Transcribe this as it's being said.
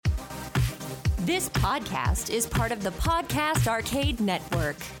This podcast is part of the Podcast Arcade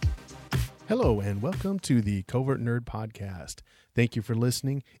Network. Hello and welcome to the Covert Nerd Podcast. Thank you for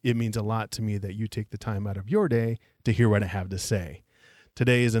listening. It means a lot to me that you take the time out of your day to hear what I have to say.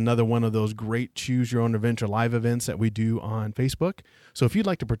 Today is another one of those great Choose Your Own Adventure live events that we do on Facebook. So if you'd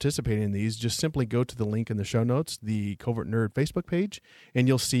like to participate in these, just simply go to the link in the show notes, the Covert Nerd Facebook page, and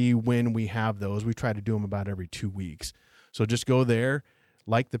you'll see when we have those. We try to do them about every 2 weeks. So just go there,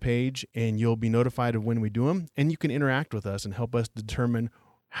 like the page, and you'll be notified of when we do them, and you can interact with us and help us determine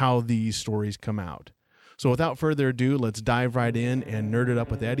how these stories come out. So without further ado, let's dive right in and nerd it up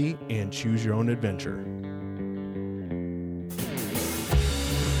with Eddie and choose your own adventure.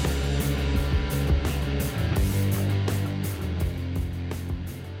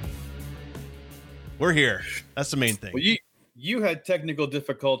 We're here. That's the main thing. Well, you had technical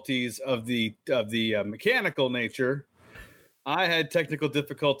difficulties of the mechanical nature. I had technical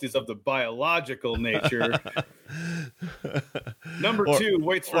difficulties of the biological nature. Number two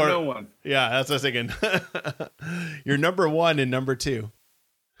waits for no one. Yeah, that's what I was thinking. You're number one and number two.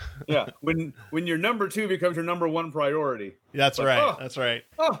 Yeah, when your number two becomes your number one priority. That's like, right. That's right.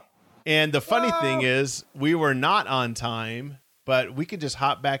 Oh, and the funny thing is, we were not on time, but we could just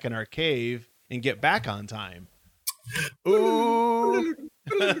hop back in our cave and get back on time. Ooh.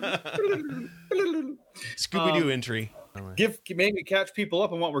 Scooby-Doo entry. Maybe catch people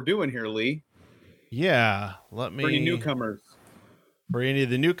up on what we're doing here, Lee. Yeah, let me. For any newcomers. For any of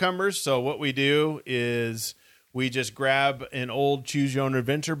the newcomers, so what we do is we just grab an old Choose Your Own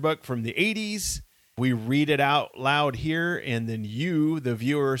Adventure book from the 80s. We read it out loud here, and then you, the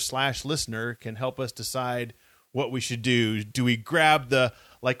viewer / listener, can help us decide what we should do. Do we grab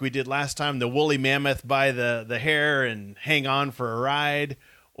like we did last time, the woolly mammoth by the hair and hang on for a ride?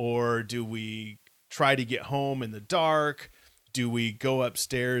 Or do we try to get home in the dark? Do we go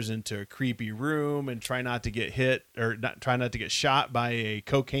upstairs into a creepy room and try not to get hit or try not to get shot by a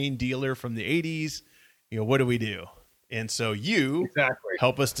cocaine dealer from the 80s? You know, what do we do? And so you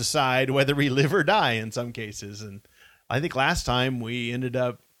help us decide whether we live or die in some cases. And I think last time we ended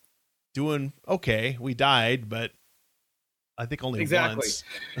up doing okay. We died, but I think only once.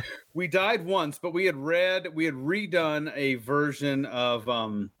 We died once, but we had redone a version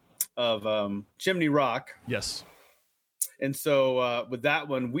of Chimney Rock. Yes. And so with that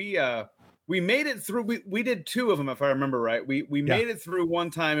one, we made it through. We did two of them, if I remember right. We made it through one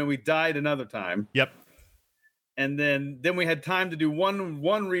time and we died another time. Yep. And then we had time to do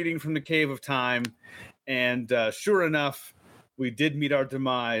one reading from the Cave of Time, and sure enough, we did meet our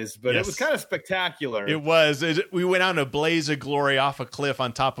demise. But It was kind of spectacular. It was. We went out in a blaze of glory off a cliff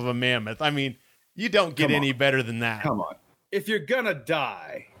on top of a mammoth. I mean, you don't get any better than that. Come on. If you're gonna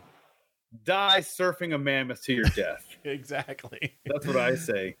die surfing a mammoth to your death. Exactly. That's what I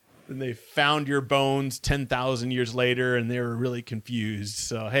say. And they found your bones 10,000 years later, and they were really confused.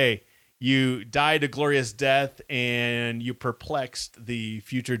 So, hey, you died a glorious death, and you perplexed the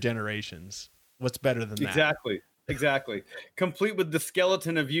future generations. What's better than that? Exactly. Complete with the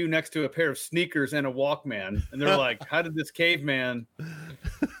skeleton of you next to a pair of sneakers and a Walkman. And they're like, how did this caveman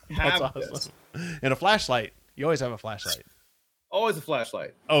have this? And a flashlight. You always have a flashlight. Always a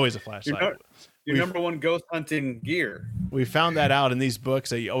flashlight. Always a flashlight. Your number one ghost hunting gear. We found that out in these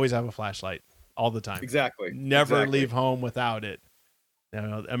books that you always have a flashlight all the time. Exactly. Never leave home without it.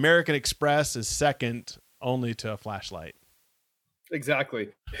 Now, American Express is second only to a flashlight.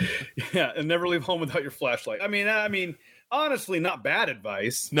 Exactly. Yeah, and never leave home without your flashlight. I mean, honestly, not bad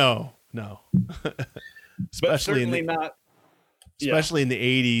advice. No. Especially in the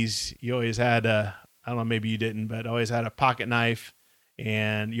 80s, you always had I don't know, maybe you didn't, but always had a pocket knife,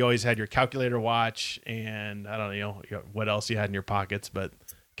 and you always had your calculator watch, and I don't know what else you had in your pockets, but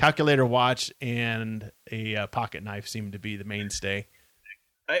calculator watch and a pocket knife seemed to be the mainstay.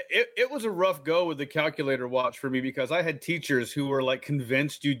 It was a rough go with the calculator watch for me because I had teachers who were like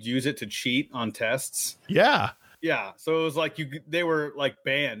convinced you'd use it to cheat on tests. Yeah. Yeah. So it was like they were like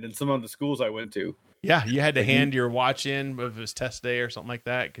banned in some of the schools I went to. Yeah. You had to hand your watch in if it was test day or something like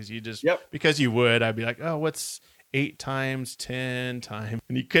that. Cause you just, because you would, I'd be like, oh, what's 8 times 10 times?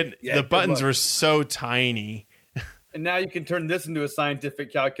 And you couldn't, the buttons were so tiny. And now you can turn this into a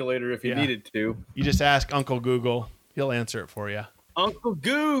scientific calculator if you needed to. You just ask Uncle Google. He'll answer it for you. Uncle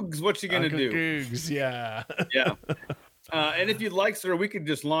Googs, what you gonna do? Googs, yeah. Yeah. And if you'd like, sir, we could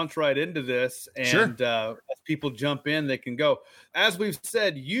just launch right into this. And as people jump in, they can go. As we've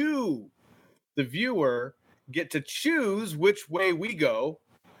said, you, the viewer, get to choose which way we go.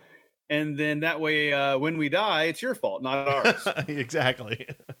 And then that way, when we die, it's your fault, not ours. Exactly.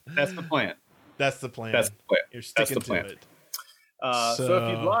 That's the plan. That's the plan. That's the plan. You're sticking to it. So if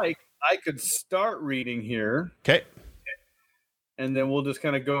you'd like, I could start reading here. Okay. And then we'll just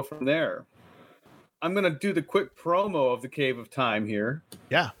kind of go from there. I'm going to do the quick promo of The Cave of Time here.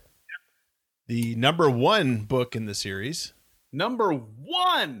 Yeah. The number 1 book in the series. Number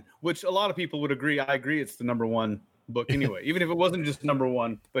 1, which a lot of people would agree. I agree it's the number 1 book anyway, even if it wasn't just number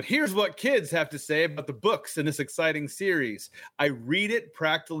 1. But here's what kids have to say about the books in this exciting series. I read it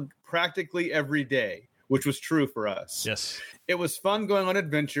practically every day, which was true for us. Yes. It was fun going on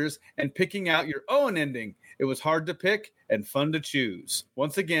adventures and picking out your own ending. It was hard to pick and fun to choose.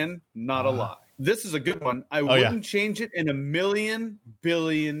 Once again, not a lie. This is a good one. I wouldn't change it in a million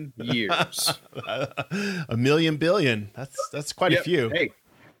billion years. A million billion. That's quite a few. Hey,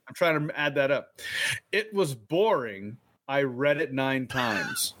 I'm trying to add that up. It was boring. I read it 9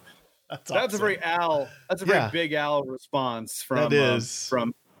 times. That's awesome. That's a very big Al response from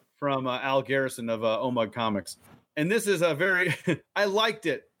Al Garrison of Omug Comics. And this is a very I liked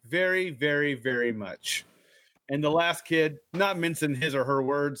it very, very, very much. And the last kid, not mincing his or her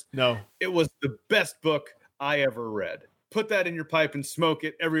words. No. It was the best book I ever read. Put that in your pipe and smoke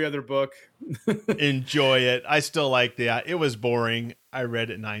it. Every other book. Enjoy it. I still like that. It was boring. I read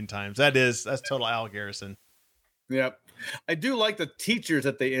it 9 times. That's total Al Garrison. Yep. I do like the teachers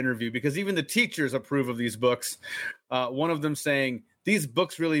that they interview because even the teachers approve of these books. One of them saying, these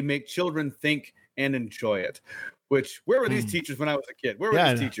books really make children think and enjoy it. Which, where were these teachers when I was a kid? Where were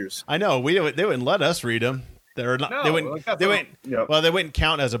these teachers? I know. They wouldn't let us read them. They wouldn't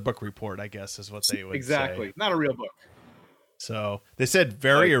count as a book report, I guess, is what they would say. Not a real book. So they said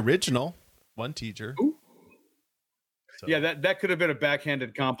very original. One teacher. So. Yeah, that could have been a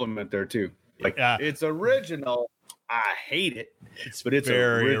backhanded compliment there too. It's original. I hate it, but it's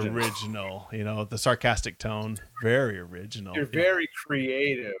very original. You know, the sarcastic tone, very original. You're very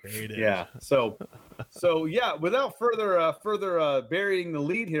creative. Yeah. So yeah. Without further burying the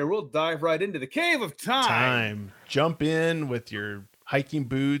lead here, we'll dive right into the Cave of Time. Jump in with your hiking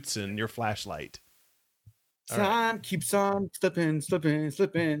boots and your flashlight. Time keeps on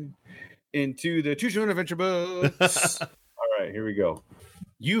slipping into the Choose Your Own Adventure books. All right, here we go.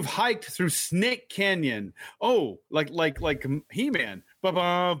 You've hiked through Snake Canyon. Oh, like He-Man.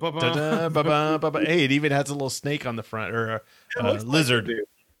 Ba-ba, ba-ba. Da-da, ba-ba, ba-ba. Hey, it even has a little snake on the front, or a lizard. Like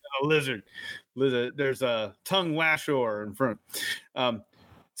a lizard. There's a tongue lasher in front.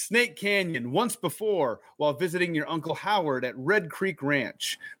 Snake Canyon, once before, while visiting your Uncle Howard at Red Creek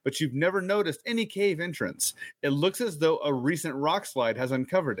Ranch, but you've never noticed any cave entrance. It looks as though a recent rock slide has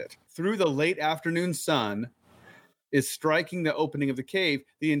uncovered it. Through the late afternoon sun is striking the opening of the cave,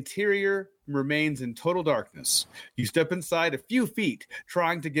 the interior remains in total darkness. You step inside a few feet,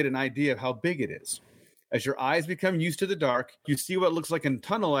 trying to get an idea of how big it is. As your eyes become used to the dark, you see what looks like a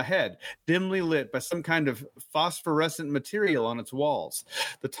tunnel ahead, dimly lit by some kind of phosphorescent material on its walls.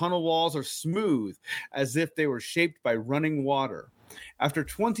 The tunnel walls are smooth, as if they were shaped by running water. After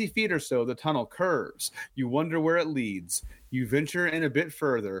 20 feet or so, the tunnel curves. You wonder where it leads. You venture in a bit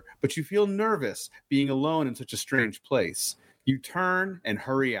further, but you feel nervous being alone in such a strange place. You turn and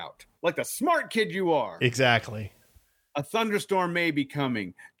hurry out, like the smart kid you are. Exactly. A thunderstorm may be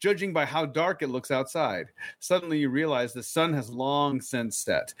coming, judging by how dark it looks outside. Suddenly you realize the sun has long since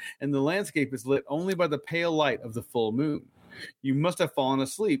set, and the landscape is lit only by the pale light of the full moon. You must have fallen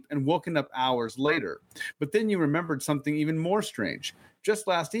asleep and woken up hours later. But then you remembered something even more strange. Just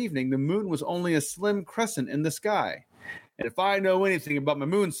last evening, the moon was only a slim crescent in the sky. And if I know anything about my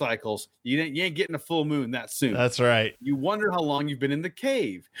moon cycles, you ain't getting a full moon that soon. That's right. You wonder how long you've been in the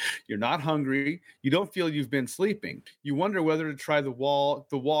cave. You're not hungry. You don't feel you've been sleeping. You wonder whether to try the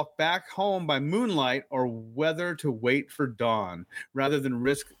walk back home by moonlight or whether to wait for dawn rather than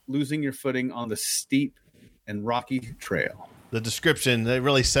risk losing your footing on the steep and rocky trail. The description, they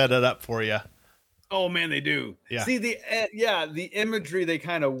really set it up for you. Oh man, they do. Yeah. See the imagery they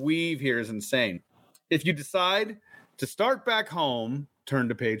kind of weave here is insane. If you decide to start back home, turn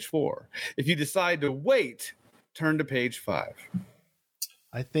to page 4. If you decide to wait, turn to page 5.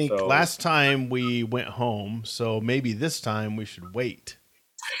 I think last time we went home, so maybe this time we should wait.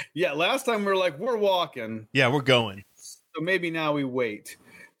 Yeah, last time we were like, we're walking. Yeah, we're going. So maybe now we wait.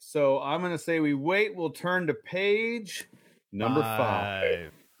 So I'm going to say we wait. We'll turn to page number 5.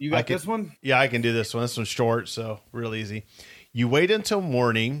 You got this one? Yeah, I can do this one. This one's short, so real easy. You wait until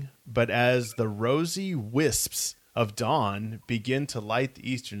morning, but as the rosy wisps of dawn begin to light the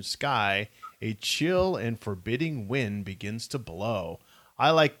eastern sky, a chill and forbidding wind begins to blow.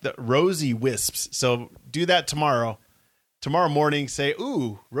 I like the rosy wisps. So do that tomorrow. Tomorrow morning, say,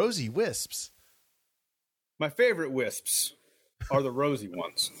 ooh, rosy wisps. My favorite wisps are the rosy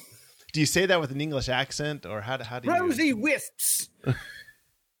ones. Do you say that with an English accent, or how do you? Rosy wisps.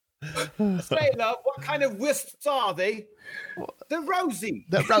 Say, love, what kind of wisps are they? They're rosy.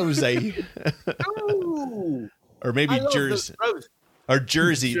 The rosy. Ooh. Or maybe I love Jersey. those roses. Or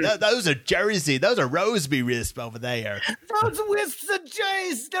Jersey. Jersey. Those are Jersey. Those are Roseby wisps over there. Those wisps are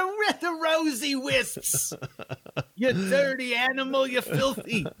Jersey. The rosy wisps. You dirty animal. You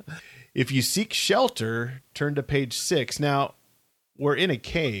filthy. If you seek shelter, turn to page 6. Now, we're in a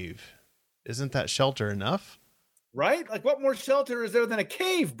cave. Isn't that shelter enough? Right? Like, what more shelter is there than a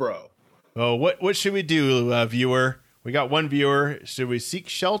cave, bro? Oh, what should we do, viewer? We got one viewer. Should we seek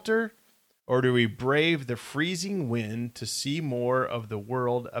shelter, or do we brave the freezing wind to see more of the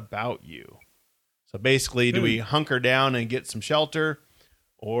world about you? So basically, do we hunker down and get some shelter,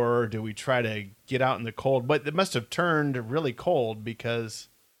 or do we try to get out in the cold? But it must have turned really cold because...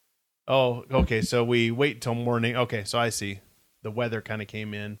 Oh, okay, so we wait till morning. Okay, so I see. The weather kind of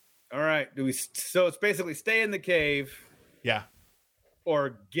came in. All right. So it's basically stay in the cave. Yeah.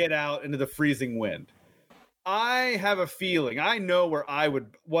 Or get out into the freezing wind. I have a feeling. I know what I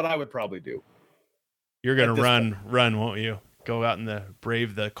would probably do. You're going to run, won't you? Go out in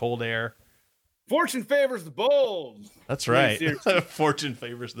brave the cold air. Fortune favors the bold. That's right. Fortune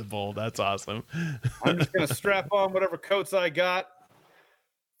favors the bold. That's awesome. I'm just going to strap on whatever coats I got,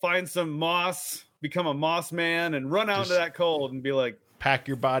 find some moss, become a moss man, and run out into that cold and be like, pack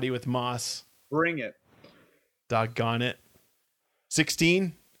your body with moss. Bring it. Doggone it.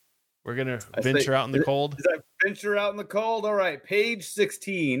 16. We're going to venture out in the cold. Does that venture out in the cold? All right. Page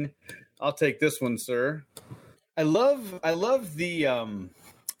 16. I'll take this one, sir. I love the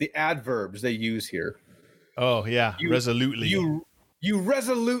adverbs they use here. Oh, yeah. Resolutely. You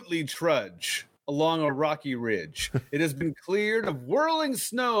resolutely trudge along a rocky ridge. It has been cleared of whirling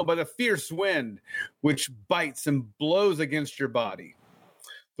snow by the fierce wind, which bites and blows against your body.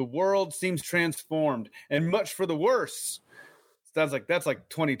 The world seems transformed, and much for the worse. That's like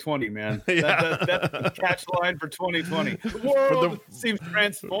 2020, man. Yeah. That's the catch line for 2020. The world seems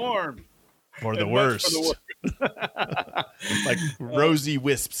transformed. For the worst. Like rosy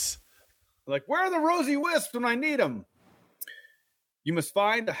wisps. Like, where are the rosy wisps when I need them? You must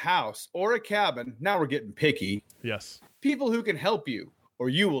find a house or a cabin. Now we're getting picky. Yes. People who can help you, or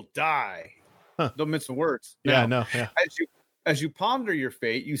you will die. Huh. Don't mince the words. Yeah, now, no. Yeah. As you ponder your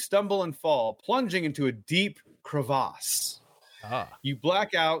fate, you stumble and fall, plunging into a deep crevasse. You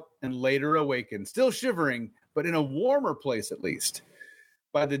black out and later awaken, still shivering, but in a warmer place at least.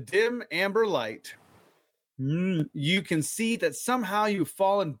 By the dim amber light, you can see that somehow you've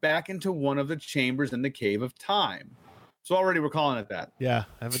fallen back into one of the chambers in the cave of time. So already we're calling it that. Yeah,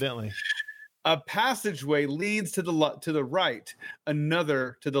 evidently. A passageway leads to the right,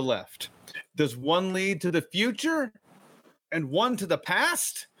 another to the left. Does one lead to the future and one to the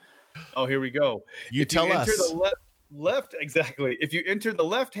past? Oh, here we go. You tell us. Left, exactly. If you enter the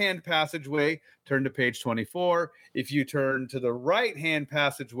left-hand passageway, turn to page 24. If you turn to the right-hand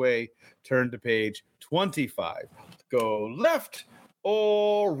passageway, turn to page 25. Go left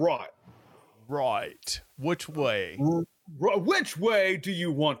or right? Right. Which way? Which way do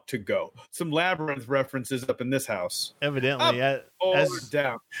you want to go? Some Labyrinth references up in this house. Evidently. Up or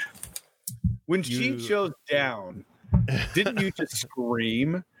down? When she chose down, didn't you just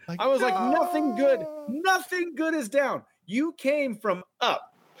scream? I was like, nothing good is down. You came from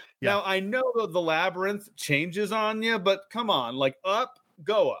up. Yeah. Now, I know the Labyrinth changes on you, but come on, like up,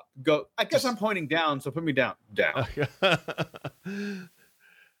 go up, go. I guess I'm pointing down, so put me down.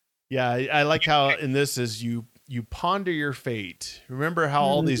 Yeah, I like how in this is you ponder your fate. Remember how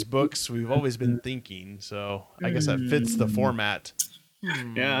all these books we've always been thinking, so I guess that fits the format.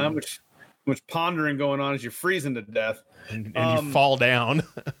 Yeah, how much pondering going on as you're freezing to death. And you fall down.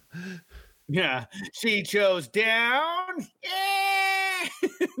 Yeah. She chose down. Yeah.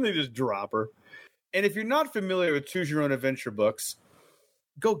 They just drop her. And if you're not familiar with Choose Your Own Adventure books,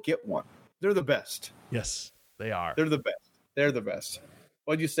 go get one. They're the best. Yes, they are. They're the best.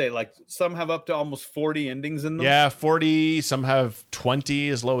 What'd you say? Like some have up to almost 40 endings in them? Yeah, 40. Some have 20,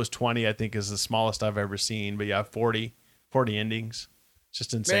 as low as 20, I think is the smallest I've ever seen. But yeah, 40 endings. It's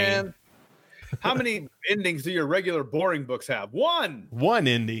just insane. Man. How many endings do your regular boring books have? One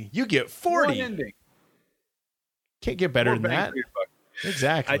ending. You get 40. One ending. Can't get better than that.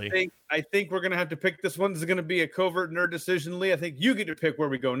 Exactly. I think we're gonna have to pick this one. This is gonna be a covert nerd decision, Lee. I think you get to pick where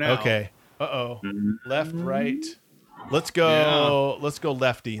we go now. Okay. Left, right. Let's go. Yeah. Let's go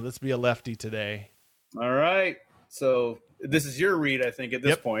lefty. Let's be a lefty today. All right. So this is your read, I think, at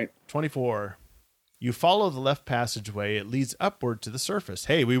this point. 24. You follow the left passageway. It leads upward to the surface.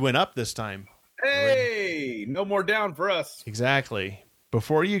 Hey, we went up this time. Hey, no more down for us. Exactly.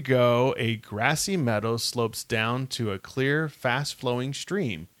 Before you go, a grassy meadow slopes down to a clear, fast-flowing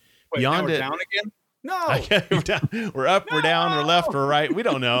stream. Wait, beyond now we're it, down again? No. we're up, we're down, we're left, we're right. We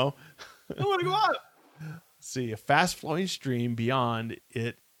don't know. I want to go up. See, a fast-flowing stream beyond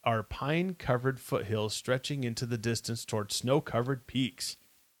it are pine-covered foothills stretching into the distance towards snow-covered peaks.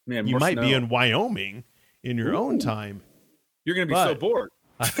 Man, You more might snow. be in Wyoming in your own time. You're going to be so bored.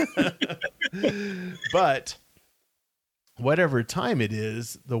 But whatever time it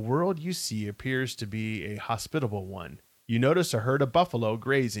is, the world you see appears to be a hospitable one. You notice a herd of buffalo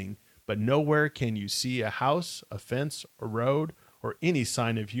grazing, but nowhere can you see a house, a fence, a road, or any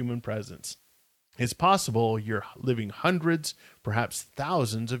sign of human presence. It's possible you're living hundreds, perhaps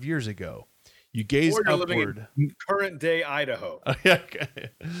thousands of years ago. You gaze Or you're upward. living in current day Idaho.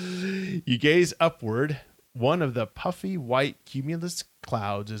 You gaze upward. One of the puffy white cumulus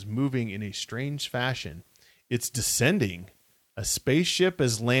clouds is moving in a strange fashion. It's descending. A spaceship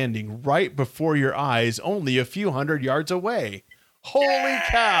is landing right before your eyes, only a few hundred yards away. Holy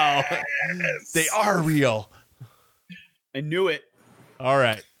cow! They are real. I knew it. All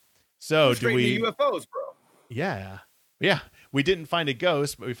right. So do we? The UFOs, bro. Yeah. We didn't find a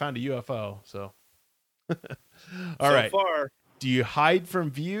ghost, but we found a UFO. So, all right. So far, do you hide from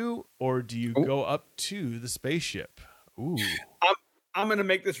view or do you go up to the spaceship? Ooh. I'm going to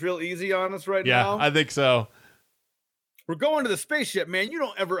make this real easy on us right Yeah, now. I think so. We're going to the spaceship, man. You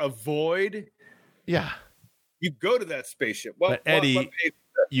don't ever avoid. Yeah. You go to that spaceship. But Eddie, what page?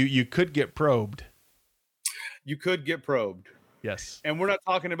 you could get probed. You could get probed. Yes. And we're not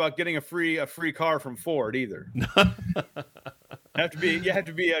talking about getting a free car from Ford either. You have to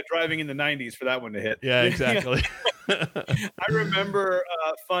be driving in the 90s for that one to hit. Yeah, exactly. I remember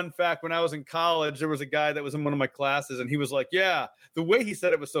fun fact, when I was in college, there was a guy that was in one of my classes and he was like, yeah, the way he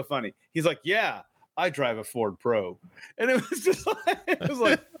said it was so funny. He's like, yeah, I drive a Ford Probe. And it was just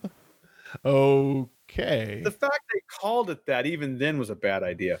like, okay. The fact they called it that even then was a bad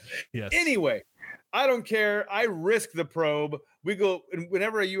idea. Yes. Anyway, I don't care. I risk the probe. We go,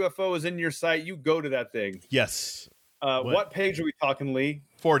 whenever a UFO is in your sight, you go to that thing. Yes. What page are we talking, Lee?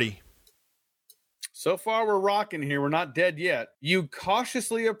 40. So far, we're rocking here. We're not dead yet. You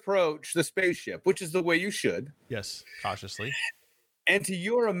cautiously approach the spaceship, which is the way you should. Yes, cautiously. And to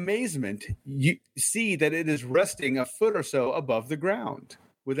your amazement, you see that it is resting a foot or so above the ground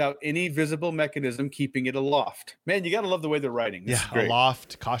without any visible mechanism keeping it aloft. Man, you got to love the way they're writing. This is great.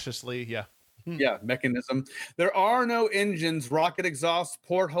 Aloft, cautiously. Yeah. Yeah, mechanism. There are no engines, rocket exhausts,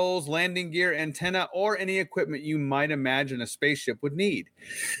 portholes, landing gear, antenna, or any equipment you might imagine a spaceship would need.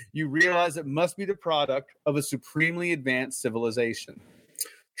 You realize it must be the product of a supremely advanced civilization.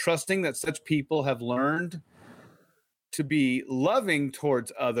 Trusting that such people have learned to be loving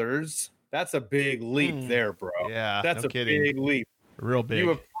towards others, that's a big leap there, bro. Yeah, that's no kidding. big leap. Real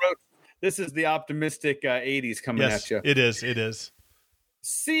big. This is the optimistic 80s coming at you. It is.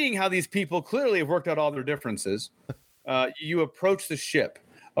 Seeing how these people clearly have worked out all their differences, you approach the ship.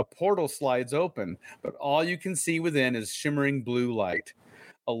 A portal slides open, but all you can see within is shimmering blue light.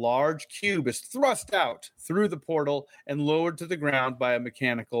 A large cube is thrust out through the portal and lowered to the ground by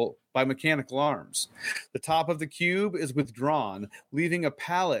mechanical arms. The top of the cube is withdrawn, leaving a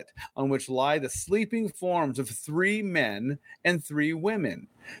pallet on which lie the sleeping forms of 3 men and 3 women,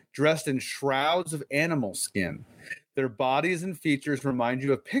 dressed in shrouds of animal skin. Their bodies and features remind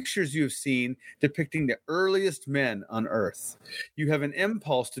you of pictures you have seen depicting the earliest men on Earth. You have an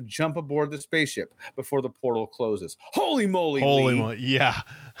impulse to jump aboard the spaceship before the portal closes. Holy moly, Lee. Yeah.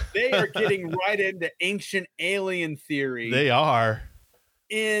 They are getting right into ancient alien theory. They are.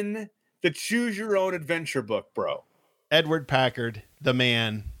 In the Choose Your Own Adventure book, bro. Edward Packard, the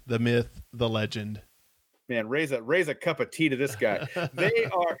man, the myth, the legend. Man, raise a cup of tea to this guy.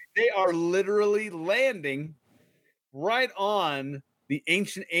 They are literally landing right on the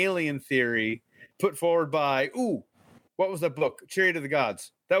ancient alien theory put forward by, what was that book? Chariot of the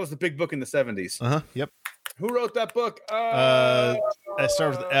Gods. That was the big book in the 70s. Yep. Who wrote that book? It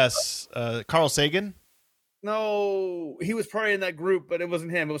starts with S. Carl Sagan? No, he was probably in that group, but it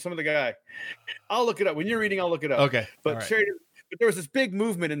wasn't him. It was some other guy. I'll look it up. When you're reading, I'll look it up. Okay. But right. But there was this big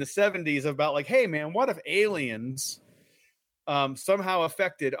movement in the 70s about like, hey, man, what if aliens somehow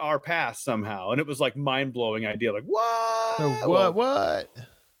affected our past somehow? And it was like mind-blowing idea. Like, what? What?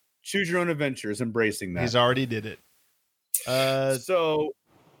 Choose Your Own Adventures, embracing that. He's already did it. So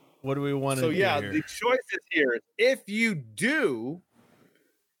what do we want to do here? The choices here is if you do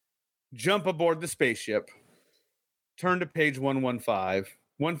jump aboard the spaceship, turn to page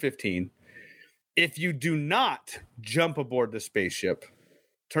 115. If you do not jump aboard the spaceship,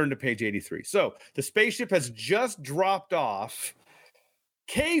 turn to page 83. So the spaceship has just dropped off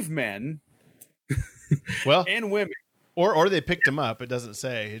cavemen well, and women. Or they picked him up. It doesn't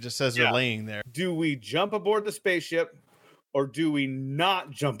say. It just says they're laying there. Do we jump aboard the spaceship or do we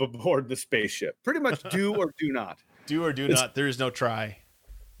not jump aboard the spaceship? Pretty much do or do not. Do or do not. There is no try.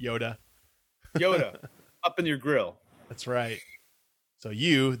 Yoda. Yoda, up in your grill. That's right. So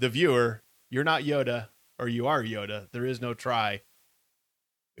you, the viewer, you're not Yoda, or you are Yoda. There is no try.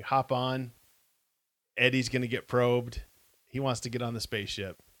 We hop on. Eddie's going to get probed. He wants to get on the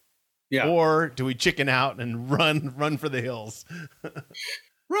spaceship. Yeah. Or do we chicken out and run for the hills?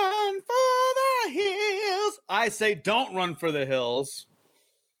 Run for the hills. I say don't run for the hills.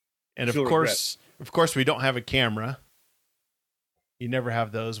 And of course, we don't have a camera. You never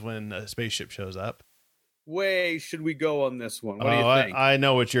have those when a spaceship shows up. Way should we go on this one? What do you think? I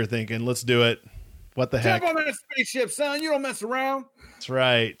know what you're thinking. Let's do it. What the heck? Jump on that spaceship, son. You don't mess around. That's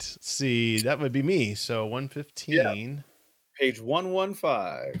right. Let's see, that would be me. So 115. Yeah. Page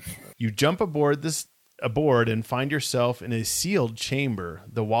 115. You jump aboard and find yourself in a sealed chamber.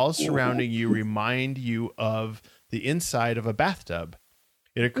 The walls surrounding you remind you of the inside of a bathtub.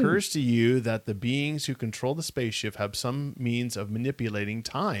 It occurs to you that the beings who control the spaceship have some means of manipulating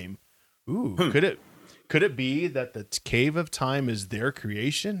time. Ooh, could it be that the cave of time is their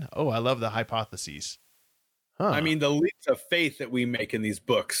creation? Oh, I love the hypotheses. Huh. I mean, the leaps of faith that we make in these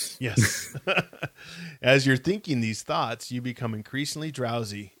books. Yes. As you're thinking these thoughts, you become increasingly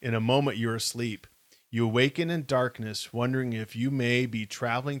drowsy. In a moment, you're asleep. You awaken in darkness, wondering if you may be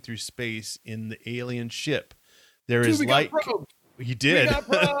traveling through space in the alien ship. There is light. He did.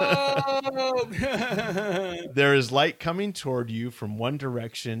 There is light coming toward you from one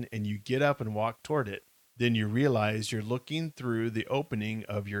direction, and you get up and walk toward it. Then you realize you're looking through the opening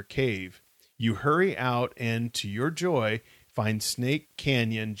of your cave. You hurry out and, to your joy, find Snake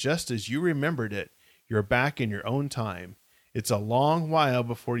Canyon just as you remembered it. You're back in your own time. It's a long while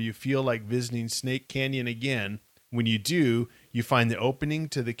before you feel like visiting Snake Canyon again. When you do, you find the opening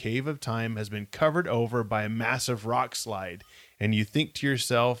to the cave of time has been covered over by a massive rock slide, and you think to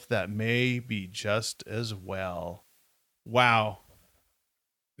yourself that may be just as well. Wow.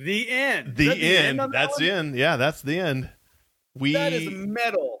 The end. The end. That's the end. Yeah, that's the end. That is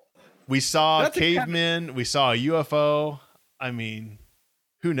metal. We saw cavemen. We saw a UFO. I mean,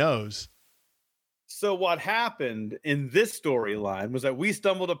 who knows? So what happened in this storyline was that we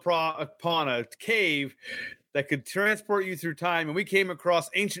stumbled upon a cave that could transport you through time, and we came across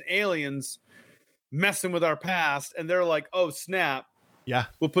ancient aliens messing with our past, and they're like, oh, snap. Yeah.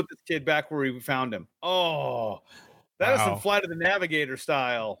 We'll put this kid back where we found him. Oh, that is some Flight of the Navigator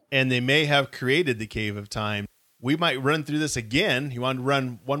style. And they may have created the cave of time. We might run through this again. You want to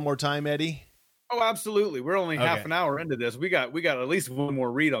run one more time, Eddie? Oh, absolutely. We're only half an hour into this. We got at least one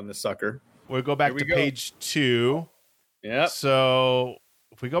more read on this sucker. We'll go back to page 2. Yeah. So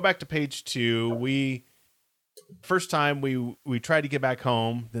if we go back to page 2, first time we tried to get back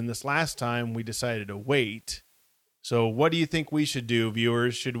home. Then this last time we decided to wait. So what do you think we should do,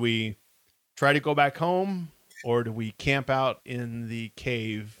 viewers? Should we try to go back home, or do we camp out in the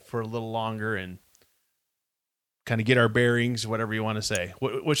cave for a little longer and kind of get our bearings, whatever you want to say?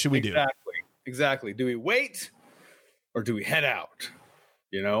 What should we do? Exactly. Do we wait or do we head out?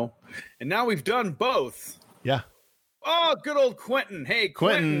 You know? And now we've done both. Yeah. Oh, good old Quentin. Hey,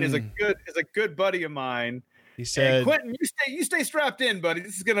 Quentin is a good buddy of mine. He said, hey, Quentin, you stay strapped in, buddy.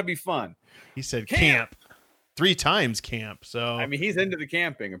 This is going to be fun. He said camp. 3 times camp. So I mean, he's into the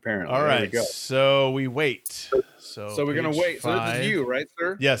camping apparently. All right. So we wait. So we're going to wait. 5. So this is you, right,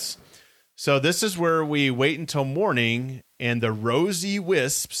 sir? Yes. So this is where we wait until morning, and the rosy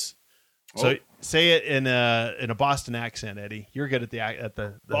wisps. So say it in a Boston accent, Eddie. You're good at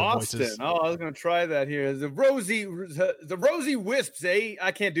the Boston. Voices. Oh, I was going to try that here. The rosy wisps, eh?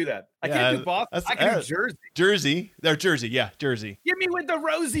 I can't do that. I can't do Boston. I can do Jersey. Jersey. They're Jersey. Yeah, Jersey. Give me with the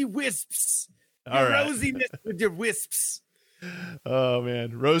rosy wisps. All right. Rosiness with your wisps. Oh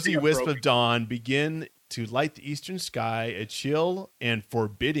man, rosy wisp of dawn begin to light the eastern sky. A chill and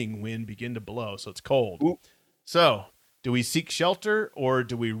forbidding wind begin to blow, so it's cold. Ooh. So, do we seek shelter, or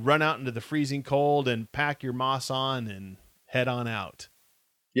do we run out into the freezing cold and pack your moss on and head on out?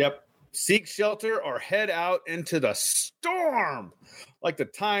 Yep. Seek shelter or head out into the storm like the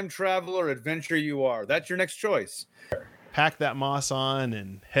time traveler adventure you are. That's your next choice. Pack that moss on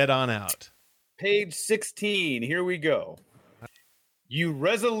and head on out. Page 16. Here we go. You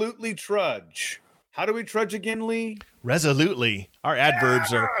resolutely trudge. How do we trudge again, Lee? Resolutely. Our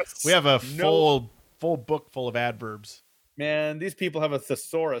adverbs we have a full book full of adverbs. Man, these people have a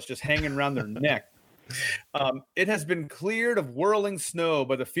thesaurus just hanging around their neck. It has been cleared of whirling snow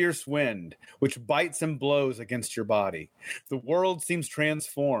by the fierce wind, which bites and blows against your body. The world seems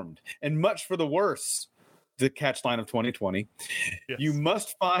transformed, and much for the worse. the catch line of 2020. Yes. You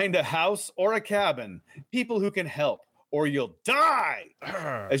must find a house or a cabin, people who can help, or you'll die.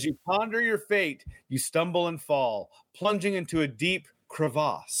 As you ponder your fate, you stumble and fall, plunging into a deep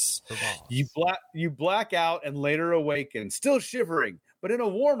crevasse. You black out and later awaken, still shivering, but in a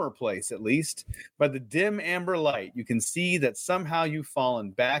warmer place at least. By the dim amber light, you can see that somehow you've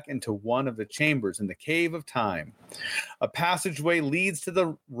fallen back into one of the chambers in the cave of time. A passageway leads to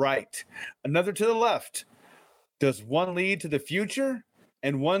the right, another to the left. Does one lead to the future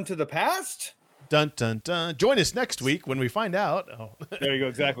and one to the past? Dun, dun, dun. Join us next week when we find out. Oh. There you go,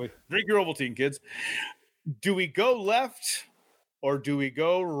 exactly. Drink your Ovaltine, kids. Do we go left or do we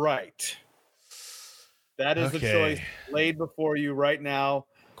go right? That is the choice laid before you right now.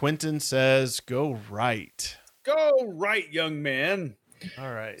 Quentin says go right. Go right, young man.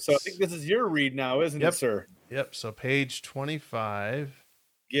 All right. So I think this is your read now, isn't it, sir? Yep. So page 25.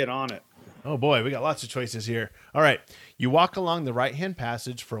 Get on it. Oh, boy. We got lots of choices here. All right. You walk along the right-hand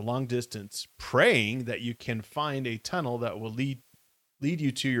passage for a long distance, praying that you can find a tunnel that will lead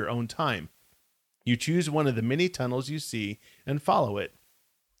you to your own time. You choose one of the many tunnels you see and follow it.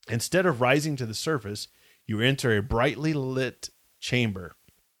 Instead of rising to the surface, you enter a brightly lit chamber,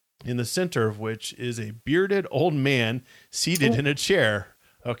 in the center of which is a bearded old man seated in a chair.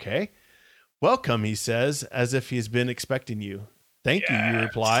 Okay. Welcome, he says, as if he's been expecting you. Thank you, you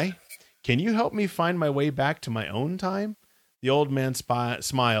reply. Can you help me find my way back to my own time? The old man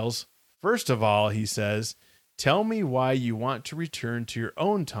smiles. First of all, he says, tell me why you want to return to your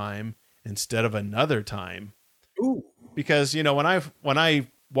own time instead of another time. Ooh. Because, you know, when I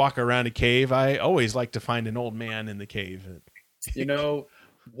walk around a cave, I always like to find an old man in the cave. You know,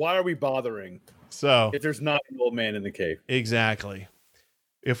 why are we bothering? So if there's not an old man in the cave. Exactly.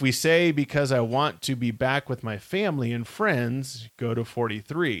 If we say because I want to be back with my family and friends, go to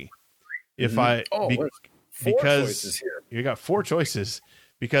 43. If I because choices here. You got 4 choices.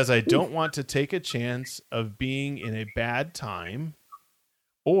 Because I don't want to take a chance of being in a bad time,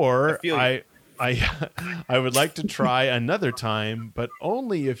 or I would like to try another time, but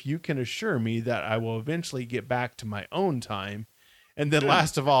only if you can assure me that I will eventually get back to my own time. And then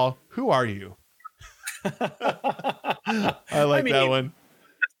last of all, who are you? I like that one.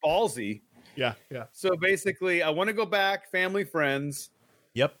 That's ballsy. Yeah. So basically, I want to go back, family, friends.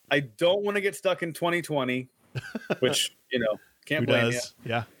 Yep. I don't want to get stuck in 2020, which, you know, can't blame you.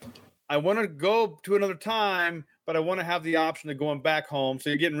 Yeah. I want to go to another time, but I want to have the option of going back home. So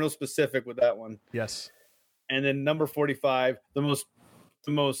you're getting real specific with that one. Yes. And then number 45, the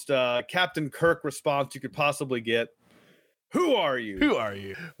most Captain Kirk response you could possibly get. Who are you? Who are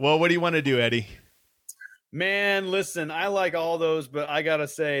you? Well, what do you want to do, Eddie? Man, listen, I like all those, but I got to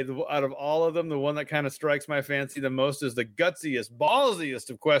say, out of all of them, the one that kind of strikes my fancy the most is the gutsiest, ballsiest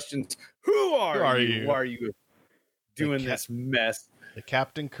of questions. Who are you? Why are you doing this mess? The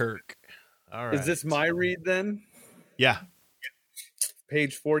Captain Kirk. All right. Is this my read then? Yeah.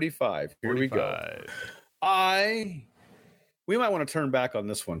 Page 45. Here we go. We might want to turn back on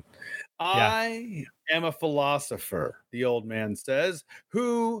this one. I am a philosopher, the old man says,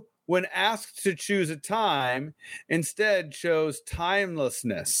 who, when asked to choose a time, instead chose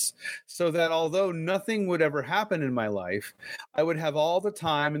timelessness, so that although nothing would ever happen in my life, I would have all the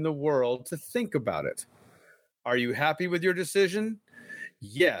time in the world to think about it. Are you happy with your decision?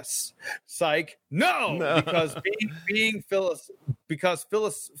 Yes. Psych. No. Because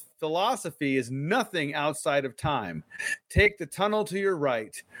philosophy is nothing outside of time. Take the tunnel to your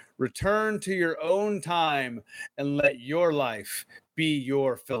right, return to your own time, and let your life be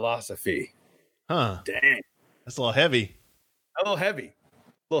your philosophy. Huh. Dang. That's a little heavy. A little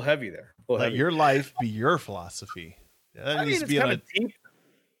heavy there. Let your life be your philosophy. That needs to be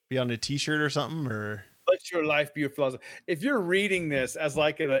on a t-shirt or something, or let your life be your philosophy. If you're reading this as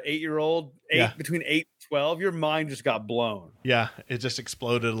like an 8-year-old, between 8 and 12, your mind just got blown. Yeah, it just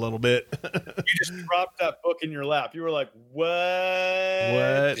exploded a little bit. You just dropped that book in your lap. You were like, what?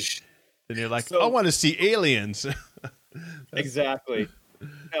 And you're like, I want to see aliens. Exactly.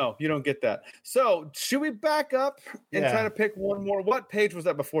 No, you don't get that. So should we back up and try to pick one more? What page was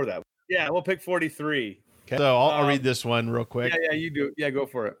that before that? Yeah, we'll pick 43. Okay. So I'll read this one real quick. Yeah, you do. Yeah, go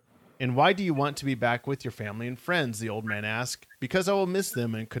for it. And why do you want to be back with your family and friends? The old man asked. Because I will miss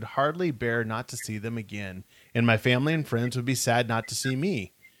them and could hardly bear not to see them again. And my family and friends would be sad not to see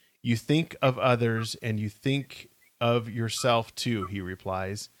me. You think of others and you think of yourself too, he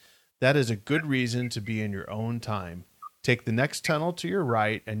replies. That is a good reason to be in your own time. Take the next tunnel to your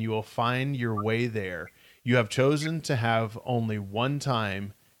right and you will find your way there. You have chosen to have only one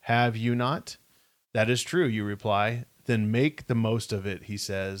time, have you not? That is true, you reply. Then make the most of it, he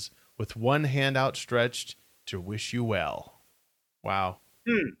says. With one hand outstretched, to wish you well. Wow.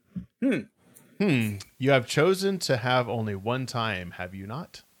 Hmm. You have chosen to have only one time, have you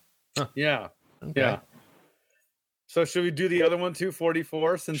not? Huh. Yeah. Okay. Yeah. So should we do the other one too,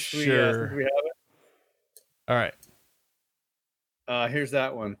 44, since we have it? All right. Here's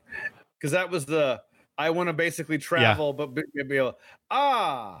that one. Because that was I want to basically travel, but be able,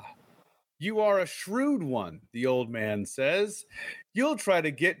 you are a shrewd one, the old man says. You'll try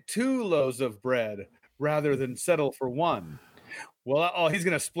to get 2 loaves of bread rather than settle for 1. Well, he's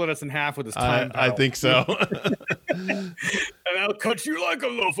going to split us in half with his time I think so. And I'll cut you like a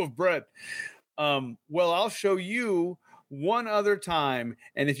loaf of bread. Well, I'll show you one other time,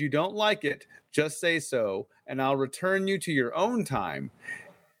 and if you don't like it, just say so, and I'll return you to your own time.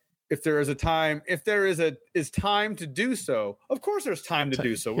 If there is time to do so, of course there's time to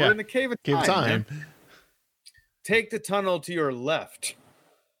do so. We're in the cave of time. Take the tunnel to your left.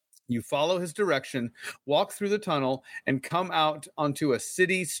 You follow his direction, walk through the tunnel, and come out onto a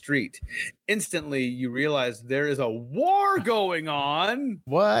city street. Instantly, you realize there is a war going on.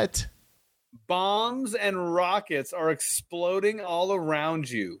 What? Bombs and rockets are exploding all around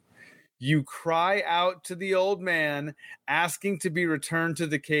you. You cry out to the old man, asking to be returned to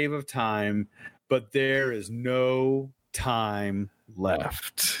the cave of time, but there is no time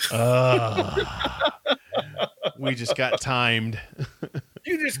left. We just got timed.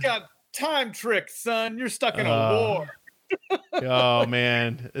 You just got time tricked, son. You're stuck in a war. Oh,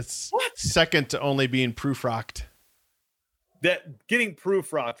 man. It's second to only being proof-rocked. That getting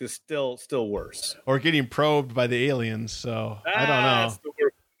proof-rocked is still worse. Or getting probed by the aliens, so I don't know. That's the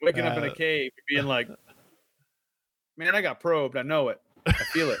worst. Waking up in a cave and being like, man, I got probed. I know it. I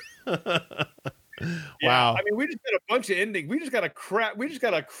feel it. Wow. I mean, we just got a bunch of endings. We just got a crack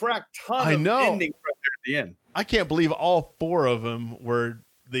ton of endings right there at the end. I can't believe all 4 of them were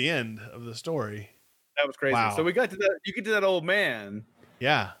the end of the story. That was crazy. Wow. So we got to that. You get to that old man.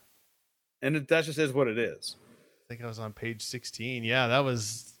 Yeah. And that just is what it is. I think I was on page 16. Yeah, that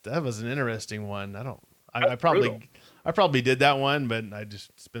was an interesting one. I probably did that one, but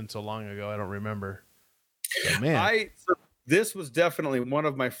it's been so long ago I don't remember. But man, this was definitely one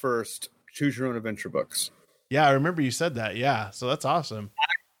of my first choose your own adventure books. Yeah, I remember you said that. Yeah, so that's awesome.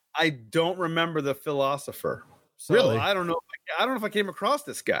 I don't remember the philosopher. So really? I don't know if I came across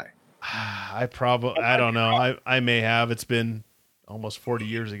this guy. I don't know. I may have. It's been almost 40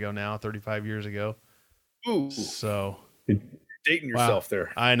 years ago now, 35 years ago. Ooh. So dating yourself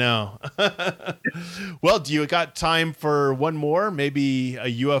there. I know. Well, do you got time for one more? Maybe a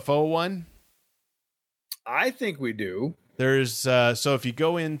UFO one? I think we do. There's so if you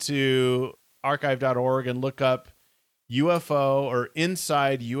go into archive.org and look up UFO or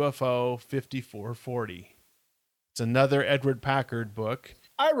Inside UFO 5440. It's another Edward Packard book.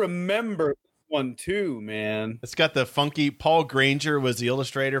 I remember this one too, man. It's got the funky Paul Granger was the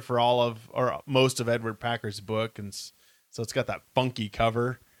illustrator for most of Edward Packard's book, and so it's got that funky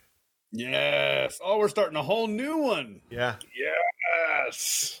cover. Yes. Oh, we're starting a whole new one. Yeah.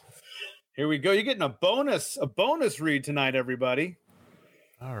 Yes. Here we go. You're getting a bonus read tonight, everybody.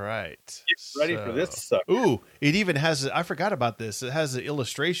 All right. Get ready for this sucker. Ooh, it even has, I forgot about this. It has an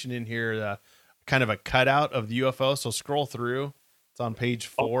illustration in here, kind of a cutout of the UFO. So scroll through. It's on page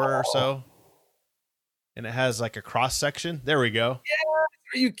 4 or so. And it has like a cross section. There we go.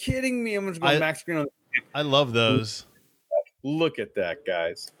 Yeah. Are you kidding me? I'm just going max screen on. I love those. Look at that,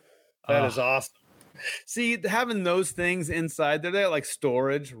 guys. That is awesome. See, having those things inside, they're like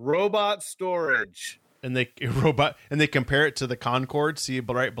storage, robot storage. And they compare it to the Concorde, see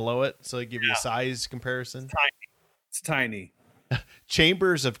right below it. So they give you a size comparison. It's tiny.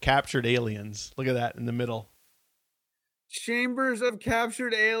 Chambers of captured aliens. Look at that in the middle. Chambers of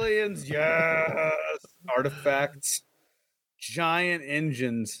captured aliens. Yes. Artifacts. Giant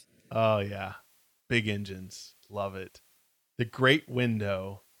engines. Oh, yeah. Big engines. Love it. The Great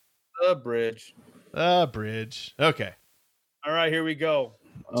Window. The bridge. Okay. All right, here we go.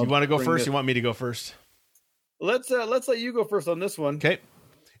 Do you want to go first? You want me to go first? Let's let you go first on this one. Okay.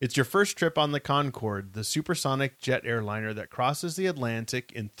 It's your first trip on the Concorde, the supersonic jet airliner that crosses the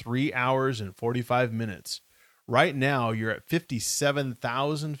Atlantic in 3 hours and 45 minutes. Right now, you're at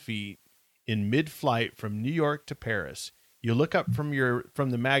 57,000 feet in mid-flight from New York to Paris. You look up from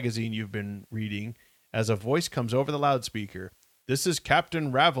the magazine you've been reading as a voice comes over the loudspeaker. This is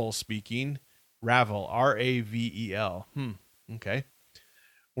Captain Ravel speaking. Ravel, R-A-V-E-L. Okay.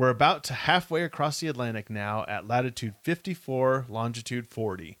 We're about to halfway across the Atlantic now at latitude 54, longitude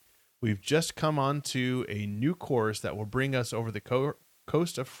 40. We've just come onto a new course that will bring us over the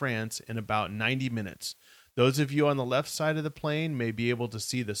coast of France in about 90 minutes. Those of you on the left side of the plane may be able to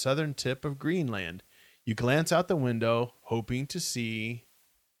see the southern tip of Greenland. You glance out the window, hoping to see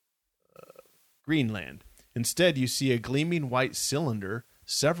Greenland. Instead, you see a gleaming white cylinder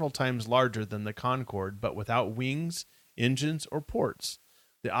several times larger than the Concorde, but without wings, engines, or ports.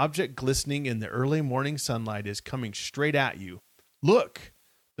 The object glistening in the early morning sunlight is coming straight at you. Look!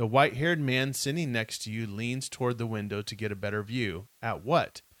 The white-haired man sitting next to you leans toward the window to get a better view. At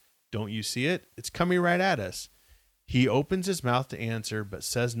what? Don't you see it? It's coming right at us. He opens his mouth to answer, but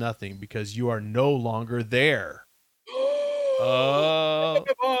says nothing because you are no longer there. Oh.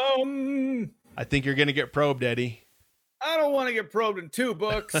 I think you're going to get probed, Eddie. I don't want to get probed in 2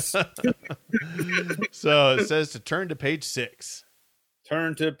 books. So it says to turn to page 6.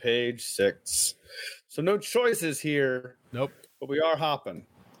 Turn to page 6. So no choices here. Nope. But we are hopping.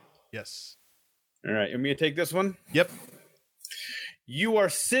 Yes. All right. You want me to take this one? Yep. You are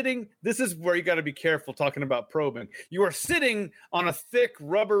sitting. This is where you got to be careful talking about probing. You are sitting on a thick,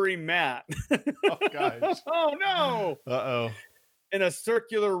 rubbery mat. Oh, gosh. Oh, no. Uh-oh. In a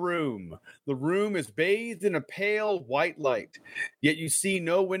circular room. The room is bathed in a pale white light, yet you see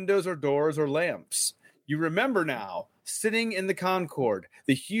no windows or doors or lamps. You remember now, sitting in the Concorde,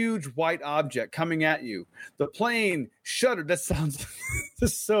 the huge white object coming at you. The plane shuddered. That sounds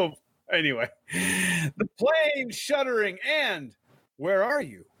so. Anyway, the plane shuddering, and where are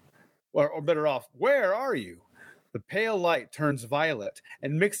you? Or better off, where are you? The pale light turns violet,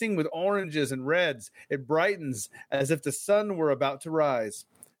 and mixing with oranges and reds, it brightens as if the sun were about to rise.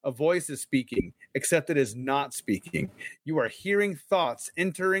 A voice is speaking, except it is not speaking. You are hearing thoughts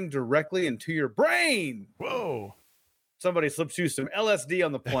entering directly into your brain. Whoa. Somebody slips you some LSD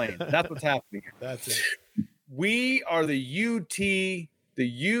on the plane. That's what's happening here. That's it. We are the is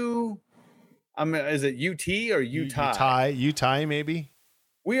it UT or Utah? Utah, maybe?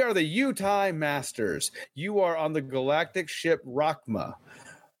 We are the Utah Masters. You are on the galactic ship Rachma,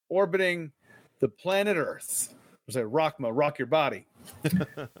 orbiting the planet Earth. I say Rachma, rock your body.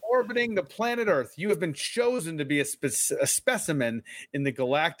 Orbiting the planet Earth. You have been chosen to be a specimen in the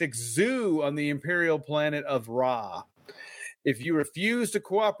galactic zoo on the imperial planet of Ra. If you refuse to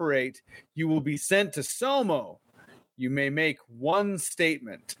cooperate, you will be sent to Somo. You may make one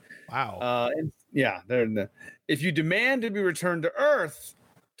statement. Wow. If you demand to be returned to Earth,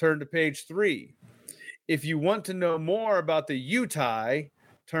 turn to page 3. If you want to know more about the Utah,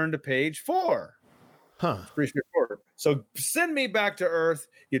 turn to page 4. Huh. It's pretty straightforward. So send me back to Earth,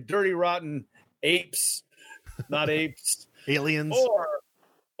 you dirty, rotten apes, not apes. Aliens.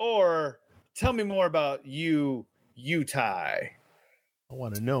 Or tell me more about you, Utah. I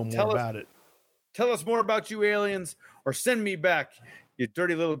want to know more about it. Tell us more about you, aliens, or send me back, you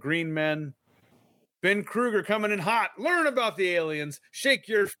dirty little green men. Ben Kruger coming in hot. Learn about the aliens. Shake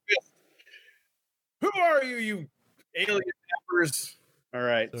your fist. Who are you, you alien peppers? All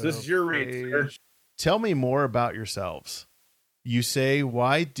right, so this is your read, sir. Tell me more about yourselves. You say,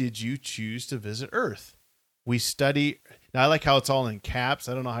 why did you choose to visit Earth? We study. Now, I like how it's all in caps.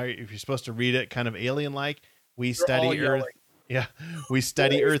 I don't know if you're supposed to read it kind of alien-like. We study Earth. Yeah, we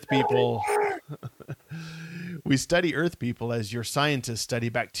study Earth people. We study Earth people as your scientists study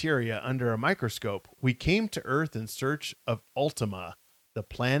bacteria under a microscope. We came to Earth in search of Ultima, the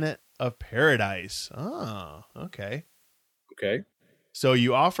planet of paradise. Oh, okay. Okay. So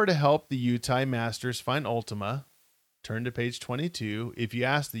you offer to help the Utah Masters find Ultima. Turn to page 22. If you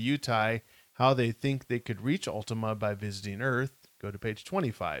ask the Utah how they think they could reach Ultima by visiting Earth, go to page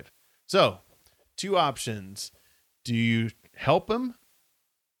 25. So, 2 options. Do you help them,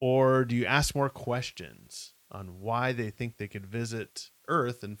 or do you ask more questions on why they think they could visit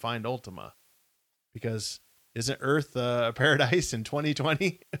Earth and find Ultima? Because isn't Earth a paradise in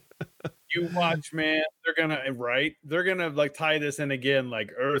 2020? You watch, man. They're gonna like tie this in again,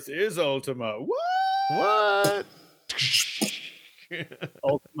 like Earth is Ultima. What?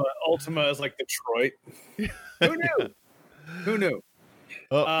 Ultima is like Detroit. Who knew?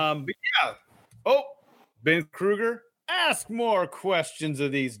 Oh. But yeah. Oh, Ben Kruger, ask more questions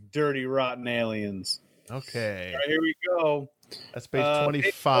of these dirty, rotten aliens. Okay. All right, here we go. That's page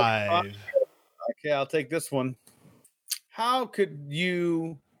 25. Okay, I'll take this one. How could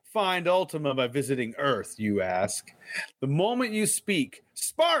you find Ultima by visiting Earth, you ask? The moment you speak,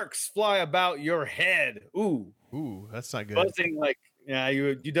 sparks fly about your head. Ooh, that's not good. Buzzing like,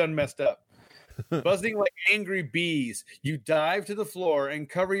 you done messed up. Buzzing like angry bees, you dive to the floor and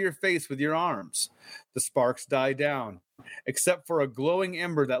cover your face with your arms. The sparks die down, except for a glowing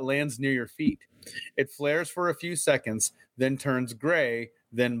ember that lands near your feet. It flares for a few seconds, then turns gray,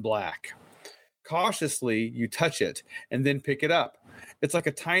 then black. Cautiously, you touch it and then pick it up. It's like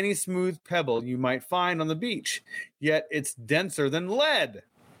a tiny smooth pebble you might find on the beach, yet it's denser than lead.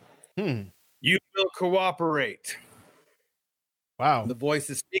 You will cooperate. Wow. The voice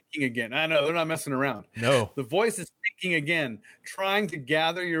is speaking again. I know, they're not messing around. No. The voice is speaking again, trying to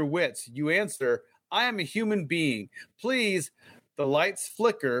gather your wits. You answer, I am a human being. Please, the lights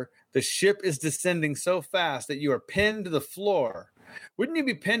flicker. The ship is descending so fast that you are pinned to the floor. Wouldn't you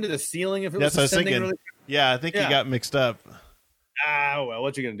be pinned to the ceiling if it was descending? Really? Yeah, I think you got mixed up. Well,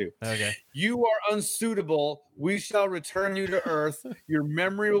 what you going to do? Okay. You are unsuitable. We shall return you to Earth. Your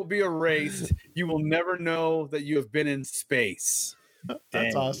memory will be erased. You will never know that you have been in space.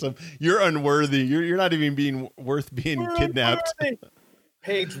 That's awesome. You're unworthy. You're not even being worth being kidnapped.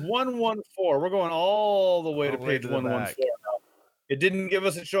 Page 114. We're going all the way to page 114 now. It didn't give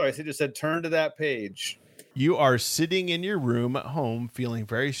us a choice. It just said turn to that page. You are sitting in your room at home feeling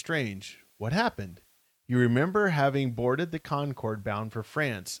very strange. What happened? You remember having boarded the Concorde bound for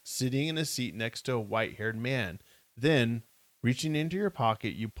France, sitting in a seat next to a white-haired man. Then, reaching into your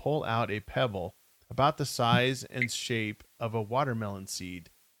pocket, you pull out a pebble about the size and shape of a watermelon seed.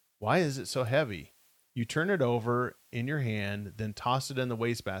 Why is it so heavy? You turn it over in your hand, then toss it in the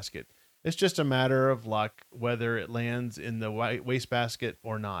wastebasket. It's just a matter of luck whether it lands in the wastebasket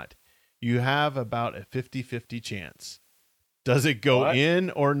or not. You have about a 50-50 chance. Does it go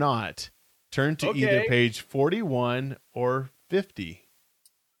in or not? Turn to either page 41 or 50.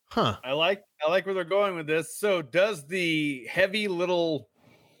 Huh. I like where they're going with this. So does the heavy little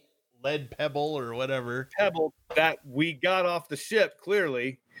lead pebble or whatever pebble that we got off the ship,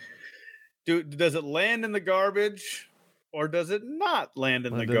 clearly, does it land in the garbage or does it not land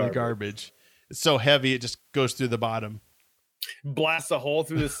in the garbage? It's so heavy, it just goes through the bottom. Blasts a hole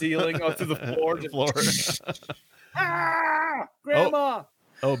through the ceiling, through the floor. Ah, Grandma!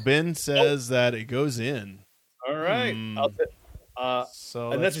 Oh, Ben says that it goes in. All right.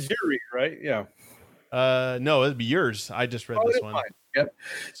 So and this is your read, right? Yeah. No, it'd be yours. I just read this one. Fine. Yep.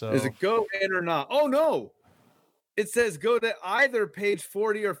 So does it go in or not? Oh no. It says go to either page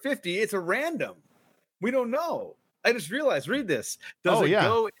 40 or 50. It's a random. We don't know. I just realized. Read this. Does it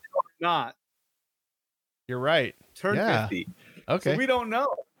go in or not? You're right. Turn 50. Okay. So we don't know.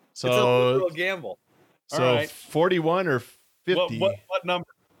 So it's a little gamble. So right. 41 or 50. What number?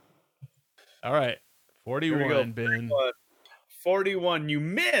 All right. 41, Ben. 41. You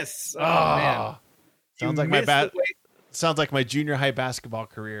miss. Oh man. Sounds like my junior high basketball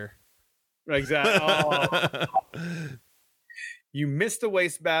career. Exactly. You miss the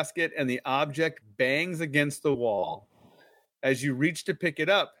wastebasket and the object bangs against the wall. As you reach to pick it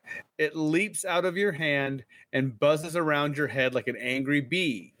up, it leaps out of your hand and buzzes around your head like an angry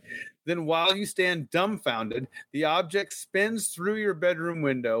bee. Then while you stand dumbfounded, the object spins through your bedroom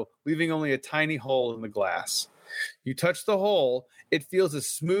window, leaving only a tiny hole in the glass. You touch the hole, it feels as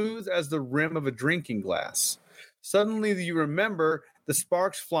smooth as the rim of a drinking glass. Suddenly you remember the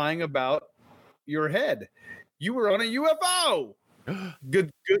sparks flying about your head. You were on a UFO.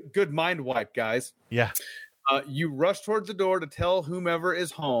 Good mind wipe, guys. Yeah. You rush towards the door to tell whomever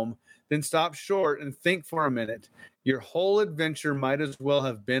is home, then stop short and think for a minute. Your whole adventure might as well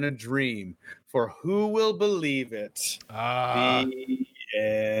have been a dream, for who will believe it? The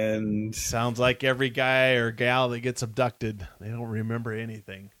end. Sounds like every guy or gal that gets abducted, they don't remember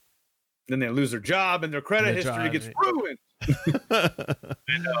anything. Then they lose their job and their credit history gets ruined.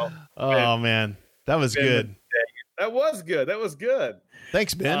 I know. Oh, man. That was good. That was good.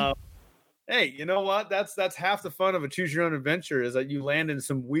 Thanks, Ben. Hey, you know what? That's half the fun of a choose your own adventure is that you land in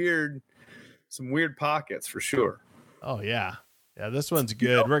some weird pockets for sure. Oh yeah. Yeah, this one's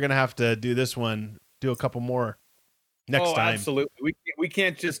good. We're going to have to do this one, do a couple more next time. Absolutely. We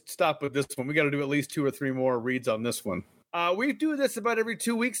can't just stop with this one. We got to do at least 2 or 3 more reads on this one. We do this about every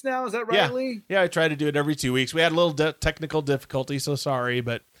 2 weeks now. Is that right, Lee? Yeah, I try to do it every 2 weeks. We had a little technical difficulty, so sorry,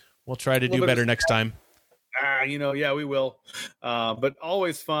 but we'll try to do better next time. We will. But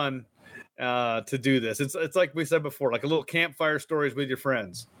always fun to do this. It's like we said before, like a little campfire stories with your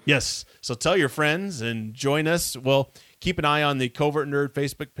friends. Yes. So tell your friends and join us. Well, keep an eye on the Covert Nerd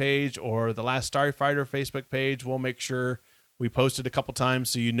Facebook page or the Last Starfighter Facebook page. We'll make sure we post it a couple times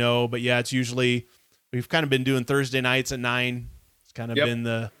so you know. But yeah, it's usually we've kind of been doing Thursday nights at 9. It's kind of been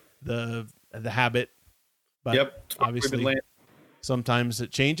the habit. But obviously sometimes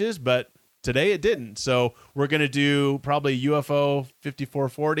it changes, but today it didn't. So we're going to do probably UFO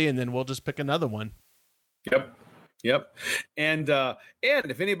 5440 and then we'll just pick another one. Yep. And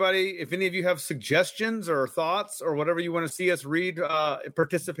if any of you have suggestions or thoughts or whatever you want to see us read,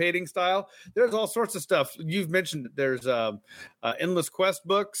 participating style, there's all sorts of stuff. You've mentioned there's Endless Quest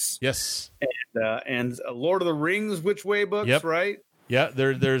books. Yes. And Lord of the Rings, Which Way books, right? Yeah,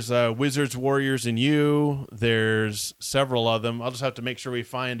 there's Wizards, Warriors, and You. There's several of them. I'll just have to make sure we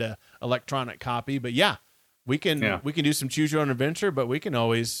find a electronic copy. But yeah, we can do some Choose Your Own Adventure, but we can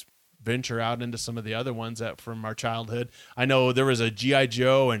always venture out into some of the other ones that from our childhood. I know there was a G.I.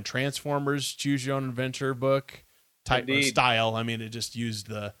 Joe and Transformers Choose Your Own Adventure book type of style. I mean, it just used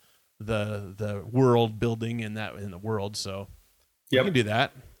the world building in the world. So we can do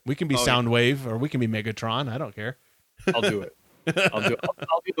that. We can be Soundwave or we can be Megatron. I don't care. I'll do it. I'll do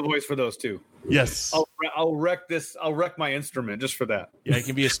the voice for those too. Yes. I'll wreck this. I'll wreck my instrument just for that. Yeah, it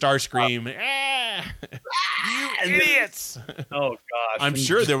can be a Starscream. You idiots. Oh gosh. I'm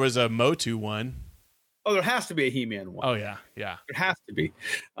sure there was a Motu one. Oh, there has to be a He-Man one. Oh yeah. There has to be.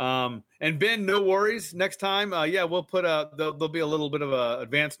 And Ben, no worries. Next time, we'll put there'll be a little bit of a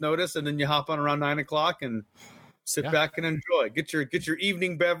advance notice, and then you hop on around 9:00 and sit back and enjoy. Get your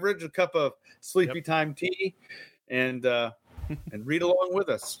evening beverage, a cup of sleepy time tea, and read along with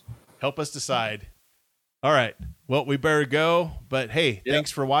us. Help us decide. All right. Well, we better go. But hey,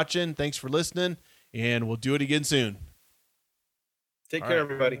 thanks for watching. Thanks for listening. And we'll do it again soon. Take care,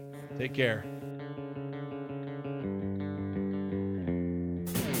 everybody. Take care.